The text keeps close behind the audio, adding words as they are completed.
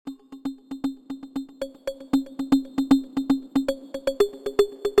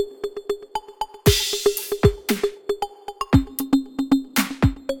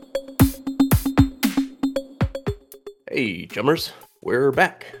Jummers, we're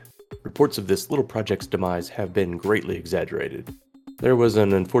back. Reports of this little project's demise have been greatly exaggerated. There was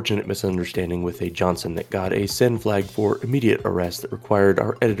an unfortunate misunderstanding with a Johnson that got a send flag for immediate arrest that required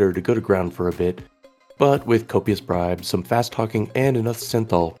our editor to go to ground for a bit, but with copious bribes, some fast talking, and enough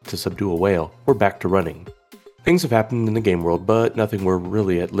synthol to subdue a whale, we're back to running. Things have happened in the game world, but nothing we're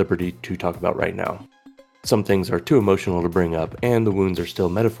really at liberty to talk about right now. Some things are too emotional to bring up, and the wounds are still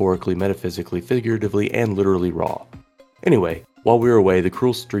metaphorically, metaphysically, figuratively, and literally raw. Anyway, while we were away, the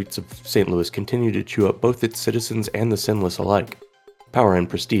cruel streets of St. Louis continued to chew up both its citizens and the sinless alike. Power and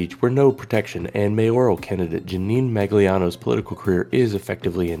prestige were no protection, and mayoral candidate Janine Magliano's political career is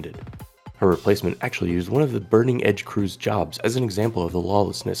effectively ended. Her replacement actually used one of the Burning Edge crew's jobs as an example of the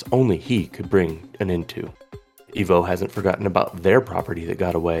lawlessness only he could bring an end to. Evo hasn't forgotten about their property that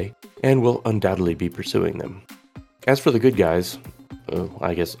got away, and will undoubtedly be pursuing them. As for the good guys,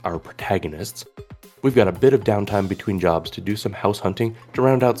 I guess our protagonists, we've got a bit of downtime between jobs to do some house hunting to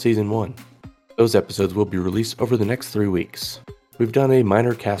round out Season 1. Those episodes will be released over the next 3 weeks. We've done a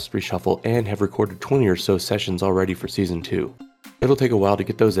minor cast reshuffle and have recorded 20 or so sessions already for Season 2. It'll take a while to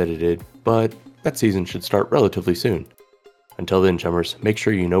get those edited, but that season should start relatively soon. Until then, chummers, make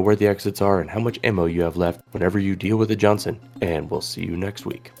sure you know where the exits are and how much ammo you have left whenever you deal with a Johnson, and we'll see you next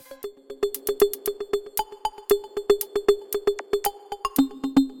week.